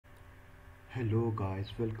Hello guys,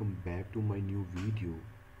 welcome back to my new video.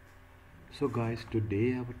 So guys,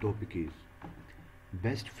 today our topic is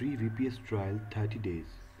best free VPS trial 30 days.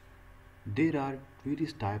 There are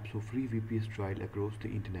various types of free VPS trial across the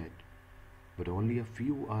internet, but only a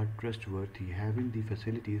few are trustworthy, having the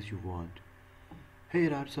facilities you want.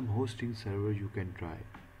 Here are some hosting servers you can try.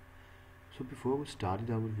 So before we start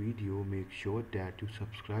our video, make sure that you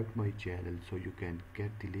subscribe to my channel so you can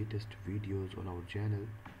get the latest videos on our channel.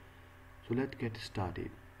 So let's get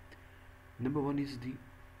started. Number one is the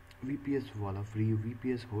VPS Wala free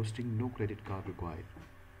VPS hosting, no credit card required.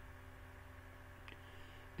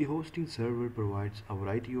 The hosting server provides a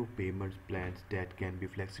variety of payment plans that can be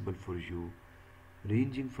flexible for you,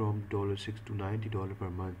 ranging from $6 to $90 per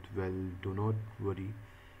month. Well, do not worry,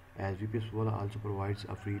 as VPS Wala also provides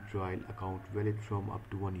a free trial account valid from up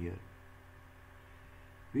to 1 year.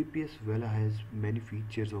 VPS Wala has many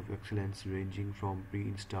features of excellence, ranging from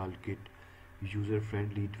pre-installed kit,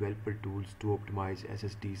 user-friendly developer tools to optimize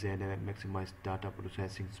SSDs and maximize data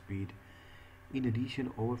processing speed. In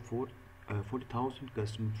addition, over 40,000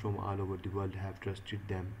 customers from all over the world have trusted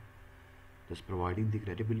them, thus providing the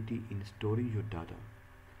credibility in storing your data.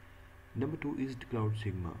 Number 2 is the Cloud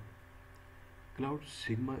Sigma. Cloud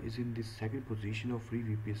Sigma is in the second position of free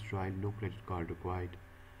VPS trial, no credit card required.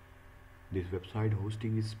 This website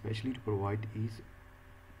hosting is specially to provide ease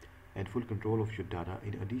and full control of your data.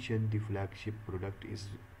 In addition, the flagship product is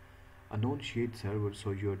a non-shade server,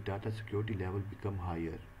 so your data security level become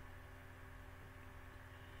higher.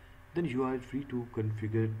 Then you are free to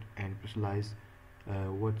configure and personalize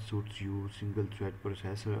what suits you. Single thread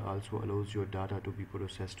processor also allows your data to be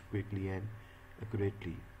processed quickly and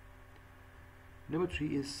accurately. Number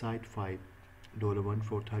 3 is Site 5 $1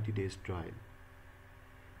 for 30 days trial.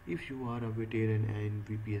 If you are a veteran in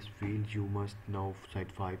VPS field, you must know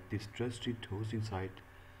Site 5, this trusted hosting site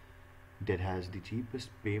that has the cheapest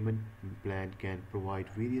payment plan, can provide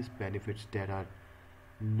various benefits that are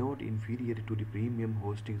not inferior to the premium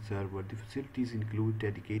hosting server. The facilities include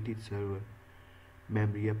dedicated server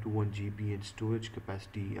memory up to 1 GB and storage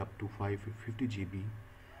capacity up to 550 GB.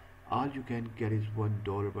 All you can get is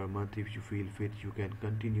 $1 per month. If you feel fit, you can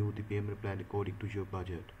continue the payment plan according to your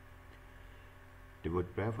budget. They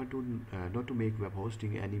would prefer not to make web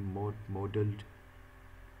hosting any more modeled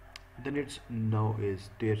than it's now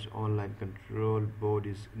is. Their online control board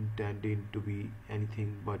is intended to be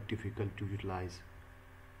anything but difficult to utilize.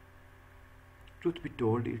 Truth be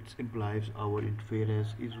told, its implies our interference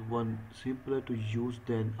is one simpler to use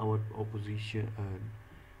than our opposition,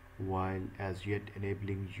 while as yet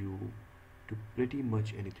enabling you to pretty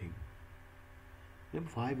much anything.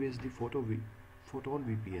 Number 5 is the Photon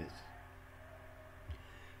VPS.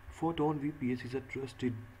 Photon VPS is a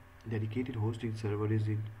trusted, dedicated hosting server is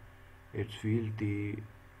in its field. The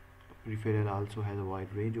peripheral also has a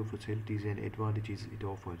wide range of facilities and advantages it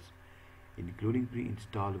offers, including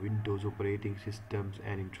pre-installed Windows operating systems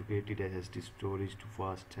and integrated SSD storage to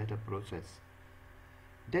fast setup process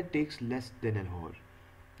that takes less than an hour.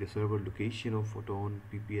 The server location of Photon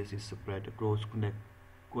VPS is spread across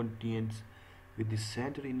continents, with the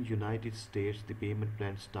center in United States. The payment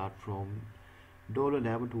plans start from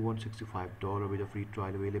 $11 to $165 with a free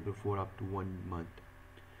trial available for up to 1 month.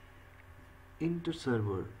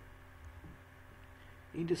 Interserver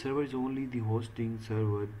is only the hosting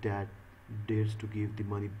server that dares to give the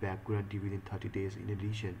money back guarantee within 30 days. In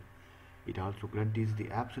addition, it also guarantees the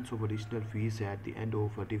absence of additional fees at the end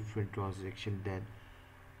of a different transaction than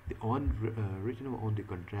the one written on the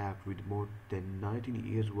contract, with more than 19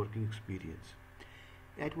 years working experience.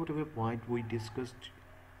 At whatever point we discussed,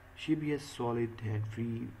 CBS solid and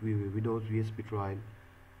free Windows VSP trial,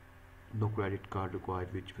 no credit card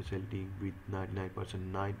required, which facility with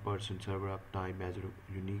 99% 9% server uptime as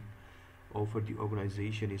a unique offer. The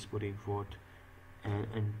organization is putting forth an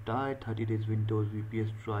entire 30 days Windows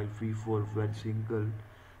VPS trial free for very single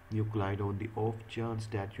new client. On the off chance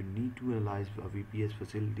that you need to analyze a VPS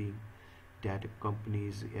facility that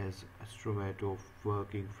accompanies as estimate of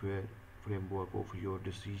working framework of your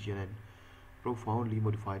decision and profoundly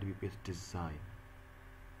modified VPS design.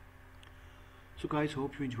 So guys,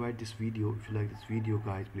 hope you enjoyed this video. If you like this video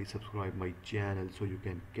guys, please subscribe my channel so you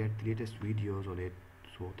can get the latest videos on it.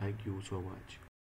 So thank you so much.